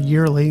fee or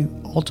yearly,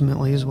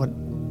 ultimately is what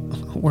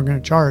we're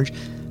going to charge,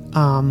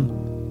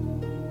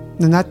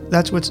 then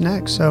that's what's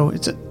next. So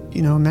it's,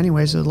 in many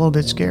ways, it's a little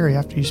bit scary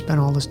after you spend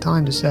all this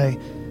time to say,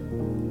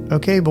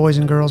 okay, boys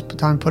and girls,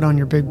 time to put on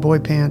your big boy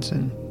pants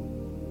and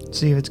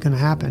see if it's going to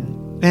happen.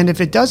 And if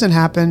it doesn't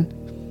happen,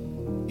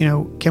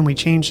 can we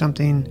change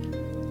something?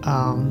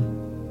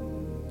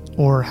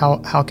 Or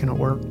how can it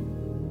work?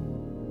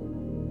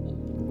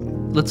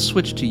 Let's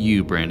switch to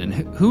you, Brandon.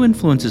 Who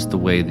influences the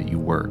way that you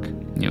work?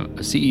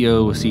 A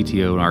CEO, a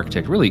CTO, an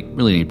architect, really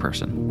any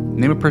person.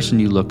 Name a person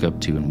you look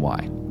up to and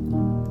why.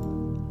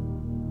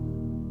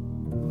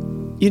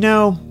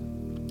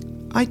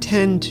 I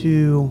tend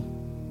to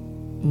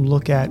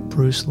look at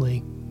Bruce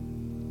Lee,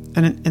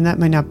 and that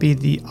might not be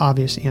the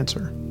obvious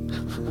answer,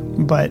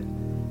 but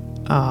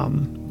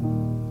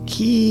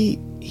he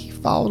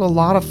followed a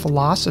lot of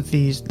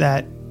philosophies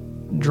that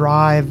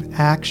drive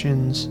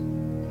actions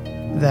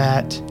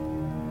that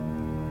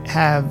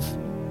have,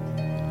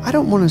 I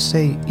don't want to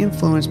say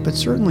influence, but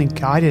certainly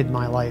guided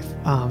my life.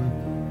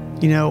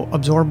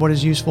 Absorb what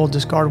is useful,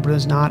 discard what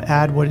is not,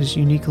 add what is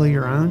uniquely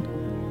your own.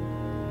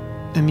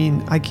 I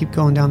mean, I keep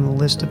going down the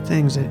list of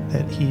things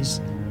that he's,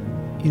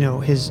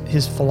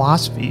 his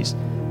philosophies.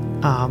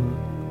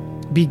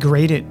 Be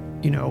great at,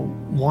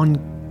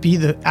 be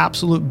the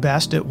absolute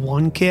best at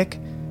one kick,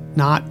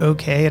 not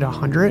okay at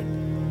 100.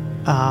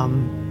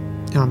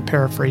 I'm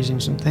paraphrasing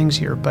some things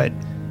here, but,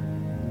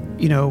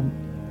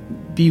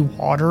 be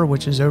water,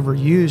 which is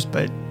overused,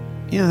 but,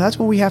 that's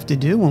what we have to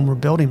do when we're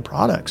building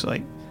products.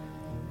 Like,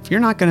 if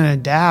you're not going to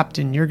adapt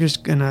and you're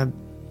just going to,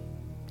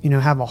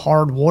 have a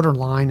hard water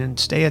line and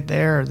stay it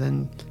there,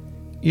 then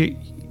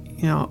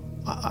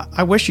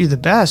I wish you the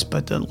best,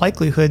 but the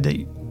likelihood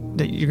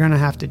that you're going to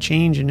have to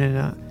change and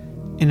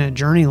in a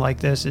journey like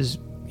this is,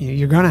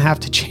 you're going to have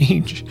to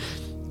change.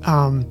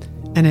 And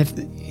if,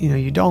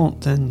 you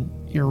don't, then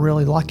you're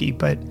really lucky.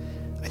 But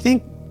I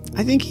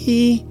think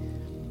he,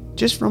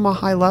 just from a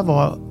high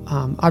level,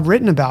 I've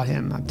written about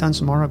him. I've done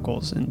some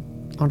articles in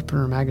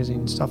Entrepreneur Magazine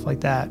and stuff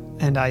like that.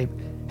 And I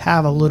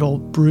have a little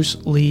Bruce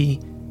Lee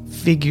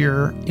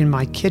figure in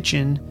my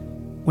kitchen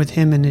with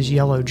him in his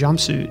yellow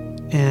jumpsuit.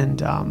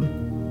 And,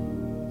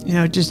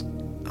 it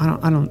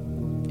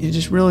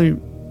just really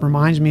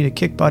reminds me to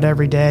kick butt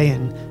every day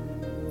and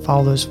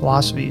follow those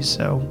philosophies.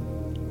 So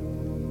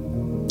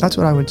that's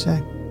what I would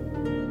say.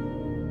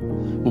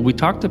 Well, we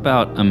talked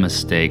about a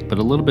mistake, but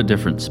a little bit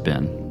different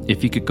spin.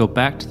 If you could go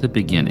back to the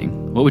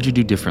beginning, what would you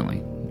do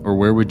differently? Or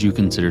where would you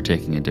consider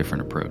taking a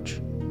different approach?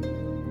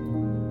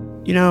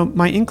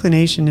 My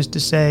inclination is to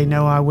say,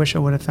 no, I wish I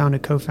would have found a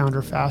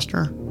co-founder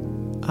faster.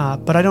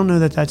 But I don't know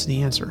that that's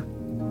the answer.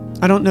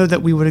 I don't know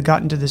that we would have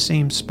gotten to the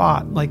same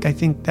spot. I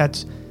think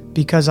that's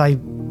because I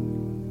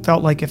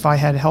felt like if I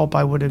had help,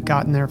 I would have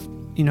gotten there,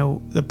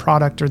 the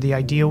product or the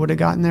idea would have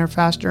gotten there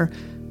faster.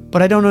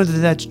 But I don't know that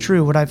that's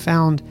true. What I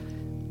found,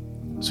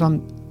 so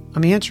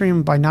I'm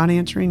answering by not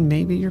answering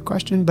maybe your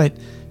question, but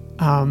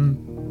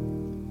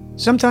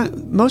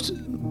sometimes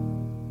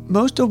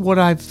most of what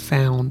I've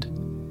found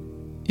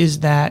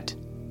is that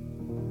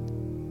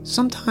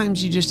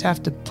sometimes you just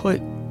have to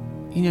put,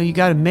 you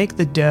got to make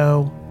the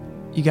dough,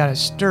 you got to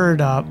stir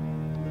it up,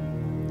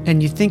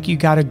 and you think you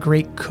got a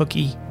great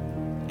cookie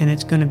and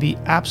it's going to be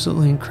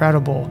absolutely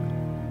incredible,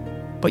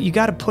 but you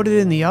got to put it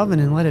in the oven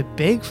and let it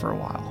bake for a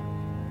while.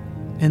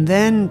 And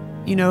then,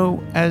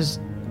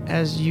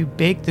 as you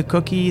bake the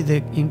cookie, the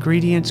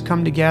ingredients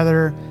come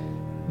together,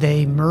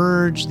 they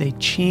merge, they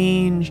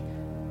change,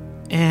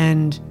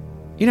 and,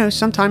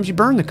 sometimes you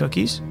burn the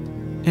cookies,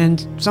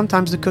 and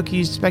sometimes the cookie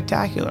is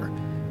spectacular.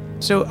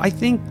 So I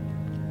think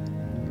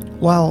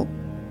while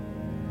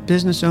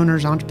business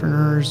owners,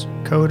 entrepreneurs,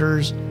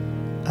 coders,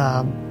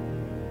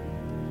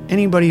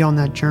 anybody on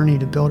that journey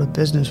to build a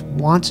business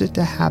wants it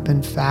to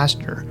happen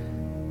faster,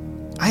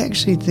 I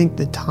actually think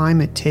the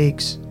time it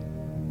takes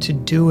to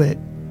do it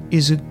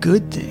is a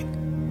good thing.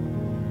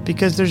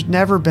 Because there's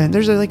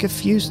like a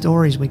few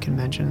stories we can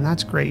mention, and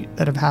that's great,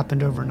 that have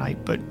happened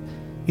overnight. But,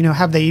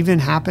 have they even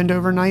happened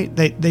overnight?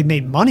 They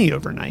made money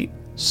overnight.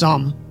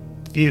 Some,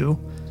 few.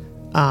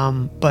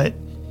 But,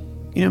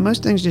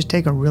 most things just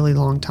take a really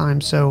long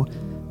time. So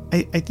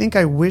I think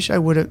I wish I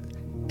would have,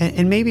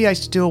 and maybe I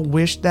still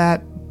wish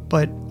that,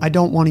 but I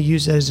don't want to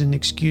use it as an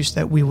excuse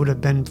that we would have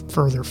been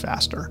further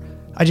faster.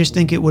 I just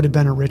think it would have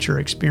been a richer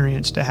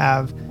experience to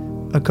have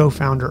a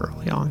co-founder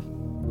early on.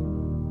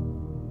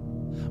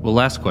 Well,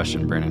 last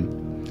question, Brandon.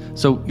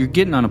 So you're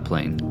getting on a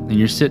plane and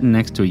you're sitting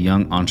next to a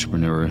young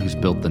entrepreneur who's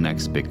built the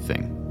next big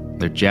thing.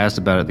 They're jazzed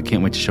about it. They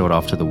can't wait to show it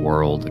off to the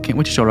world. They can't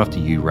wait to show it off to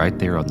you right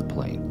there on the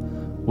plane.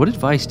 What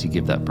advice do you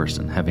give that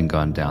person, having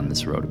gone down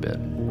this road a bit?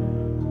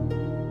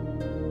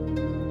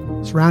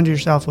 Surround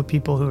yourself with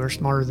people who are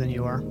smarter than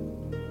you are.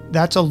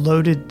 That's a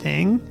loaded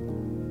thing,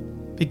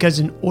 because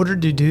in order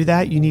to do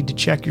that, you need to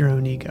check your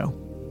own ego.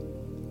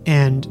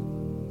 And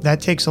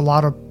that takes a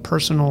lot of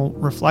personal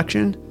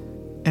reflection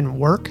and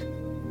work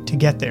to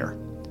get there.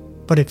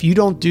 But if you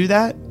don't do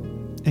that,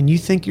 and you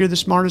think you're the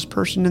smartest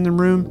person in the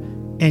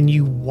room, and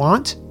you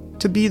want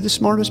to be the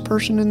smartest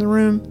person in the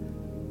room,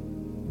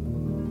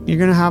 you're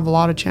going to have a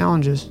lot of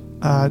challenges,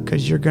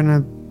 because you're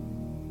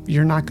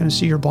not going to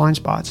see your blind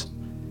spots.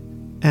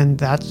 And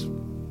that's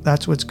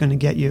what's going to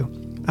get you.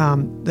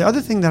 The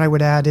other thing that I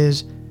would add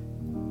is,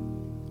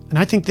 and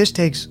I think this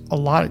takes a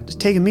lot, it's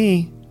taken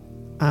me,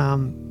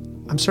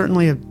 I'm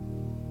certainly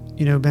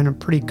been a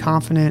pretty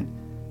confident,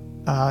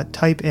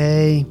 type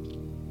A,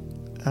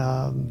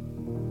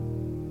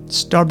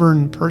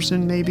 stubborn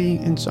person maybe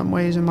in some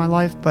ways in my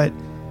life. But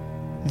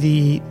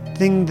the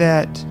thing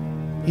that,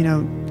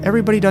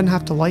 everybody doesn't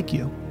have to like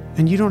you,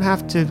 and you don't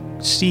have to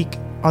seek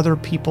other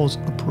people's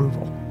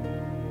approval.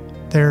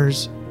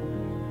 There's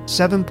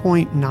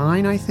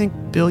 7.9, I think,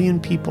 billion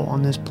people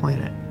on this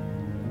planet.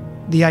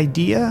 The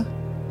idea,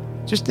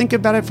 just think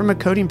about it from a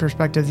coding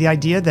perspective, the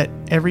idea that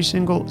every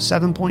single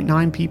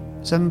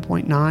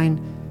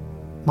 7.9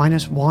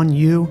 minus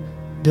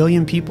 1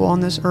 billion people on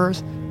this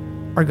earth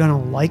are going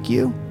to like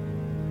you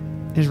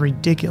is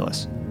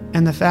ridiculous.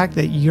 And the fact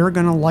that you're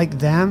going to like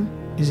them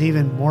is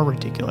even more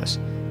ridiculous.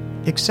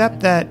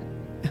 Except that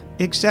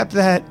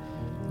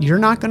you're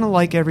not going to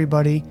like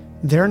everybody.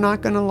 They're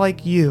not going to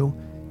like you.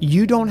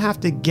 You don't have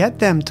to get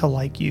them to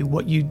like you.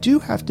 What you do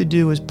have to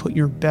do is put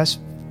your best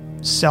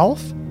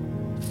self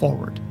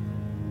forward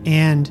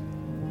and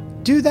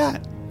do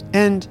that.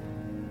 And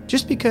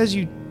just because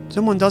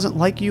someone doesn't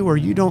like you or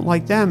you don't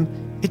like them,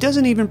 it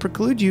doesn't even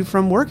preclude you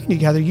from working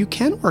together. You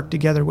can work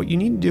together. What you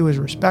need to do is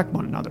respect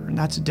one another, and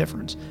that's the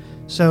difference.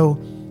 So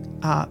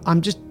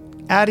I'm just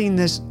adding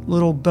this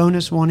little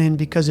bonus one in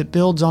because it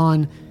builds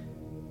on,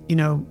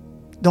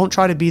 don't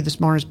try to be the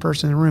smartest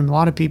person in the room. A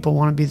lot of people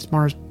want to be the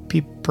smartest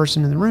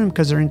person in the room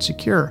because they're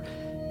insecure.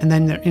 And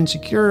then their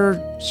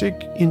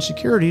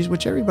insecurities,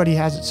 which everybody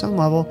has at some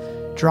level,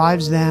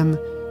 drives them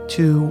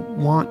to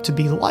want to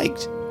be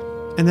liked.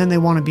 And then they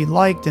want to be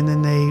liked, and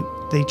then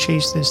they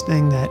chase this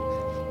thing that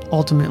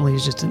ultimately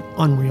is just an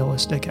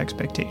unrealistic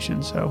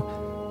expectation.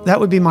 So that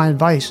would be my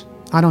advice.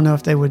 I don't know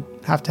if they would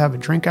have to have a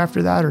drink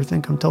after that or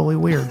think I'm totally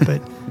weird,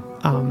 but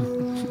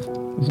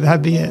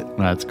that'd be it.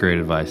 That's great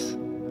advice.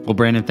 Well,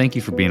 Brandon, thank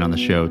you for being on the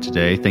show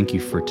today. Thank you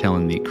for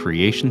telling the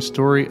creation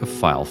story of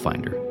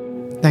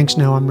FileFinder. Thanks,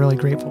 Noah. I'm really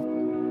grateful.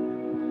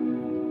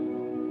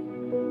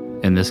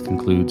 And this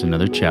concludes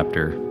another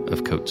chapter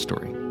of Code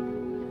Story.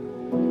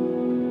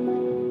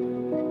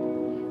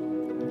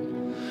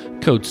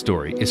 Code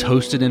Story is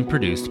hosted and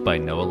produced by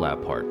Noah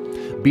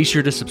Labhart. Be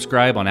sure to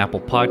subscribe on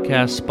Apple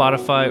Podcasts,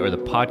 Spotify, or the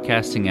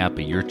podcasting app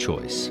of your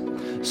choice.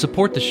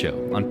 Support the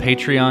show on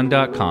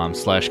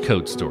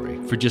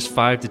patreon.com/codestory for just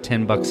 $5 to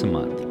 $10 a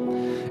month.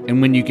 And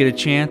when you get a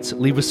chance,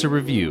 leave us a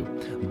review.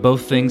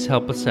 Both things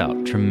help us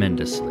out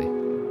tremendously.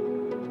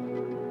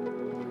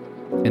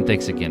 And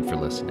thanks again for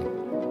listening.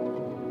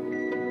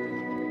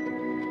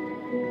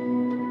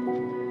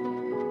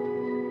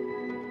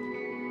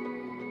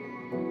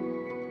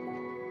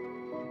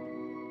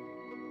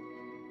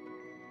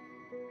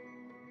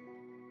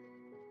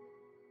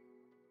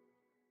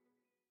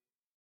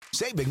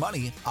 Save big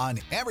money on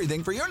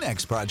everything for your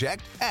next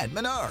project at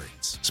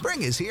Menards.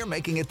 Spring is here,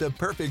 making it the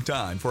perfect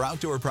time for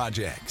outdoor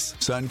projects.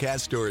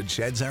 Suncast storage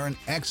sheds are an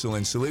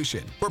excellent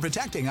solution for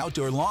protecting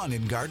outdoor lawn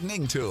and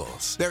gardening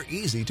tools. They're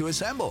easy to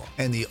assemble,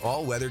 and the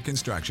all-weather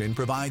construction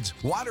provides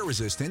water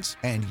resistance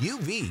and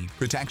UV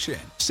protection.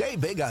 Save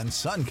big on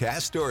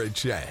Suncast storage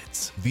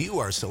sheds. View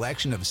our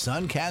selection of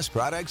Suncast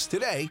products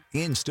today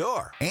in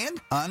store and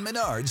on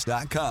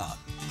Menards.com.